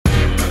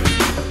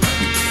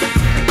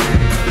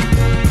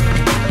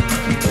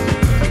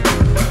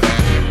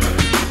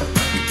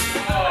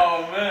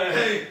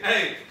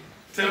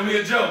tell me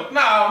a joke.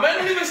 Nah, man,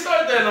 don't even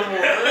start that no more,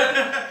 man.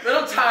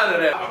 Man, I'm tired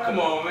of that. Oh, come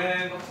on,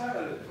 man. I'm tired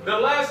of it. The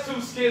last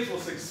 2 skits were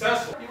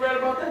successful. You read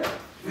about that?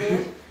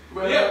 Yeah,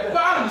 but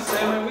I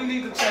understand, man. We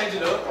need to change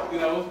it up. You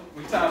know,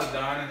 we tired of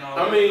dying and all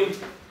that. I mean,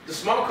 the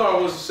small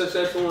car was a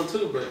successful one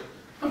too, but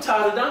I'm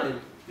tired of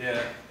dying.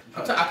 Yeah.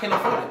 I can't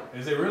afford it.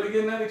 Is it really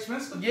getting that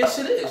expensive? Yes,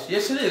 it is.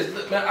 Yes, it is.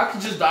 Look, man, I could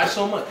just die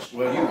so much.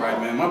 Well, you're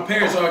right, man. My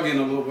parents are getting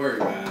a little worried,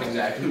 man.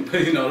 Exactly.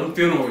 But you know, them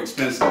funeral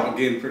expenses are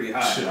getting pretty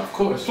high. Shit, of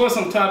course. Plus,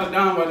 I'm tired of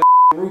dying by the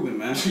Ruben,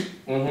 man.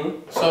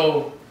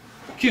 So,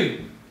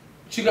 Q,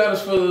 what you got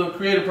us for the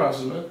creative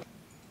process, man?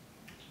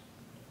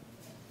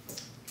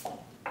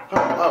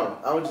 Oh,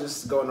 I was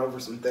just going over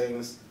some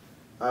things.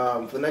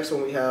 For the next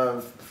one, we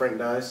have Frank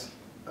dies.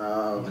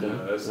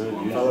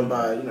 Followed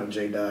by, you know,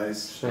 Jay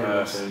dies.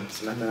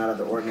 It's nothing out of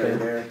the ordinary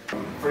there.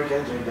 Frank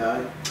and Jay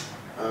die.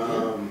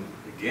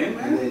 Again,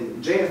 man? And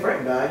then Jay and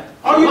Frank die.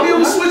 Oh, you be able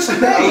to switch the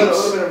names? A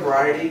little bit of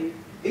variety.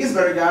 It gets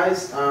better,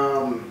 guys.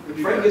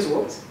 Frank gets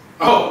whooped.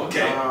 Oh,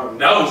 okay.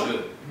 That was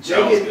good.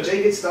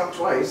 Jay gets stopped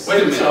twice.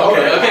 Wait a minute.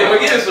 Okay, we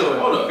get into it.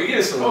 Hold up.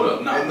 Hold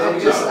up. No, and then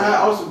just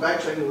also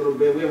backtracking a little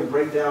bit, we have a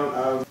breakdown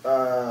of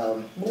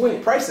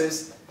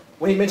prices.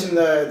 When he mentioned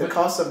the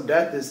cost of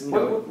death is, you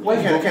know,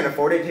 he can't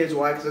afford it. Here's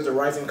why, because there's a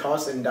rising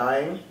cost in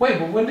dying. Wait,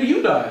 but when do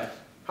you die?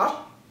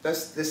 Huh?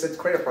 This is the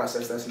creative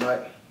process. That's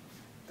not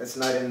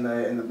in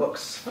the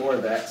books for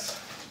that.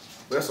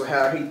 We also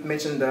have, he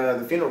mentioned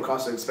the funeral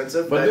costs are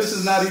expensive. But this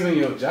is not even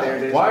your job.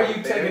 Why are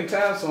you taking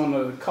tabs on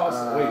the cost?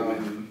 Wait a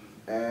minute.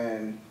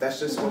 And that's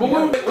just what wait,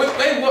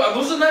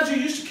 was it not you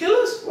used to kill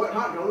us? What,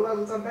 not no, that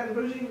was bad and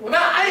bougie? Nah,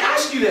 I ain't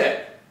asked you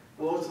that.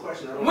 What was the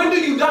question? When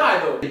do you die,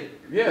 though?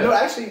 Yeah. No,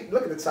 actually,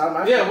 look at the time.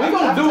 We're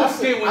going to do a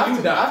skit when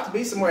you die. I have to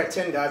be somewhere at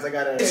 10, guys. I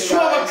got to... It's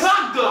 12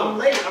 o'clock, though. I'm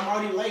late. I'm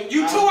already late.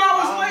 You 2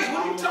 hours late.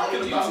 What are you talking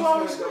about? You 2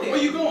 hours late.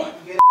 Where you going?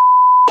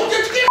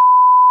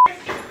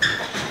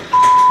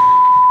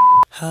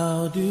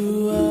 How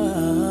do I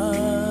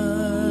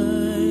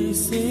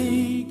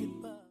say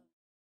goodbye?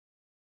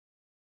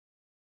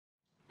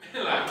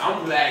 Like,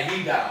 I'm glad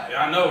he died.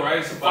 Yeah, I know, right?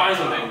 It's about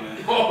time, man.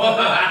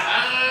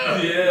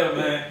 Yeah,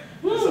 man.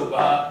 It's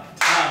about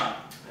time.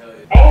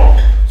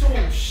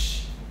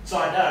 So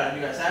I died.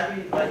 You guys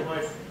happy? Like,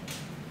 what?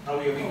 Are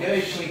we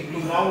good? Should we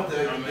move on with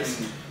this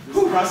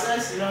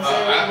process? You know what I'm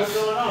saying? What's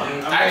going on?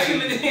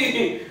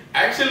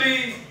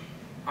 Actually,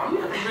 I'm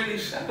not really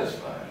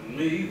satisfied.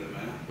 Me either,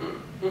 man.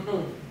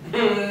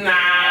 Nah.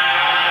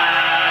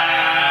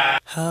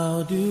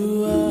 How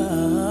do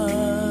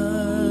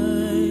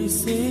I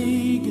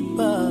say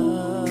goodbye?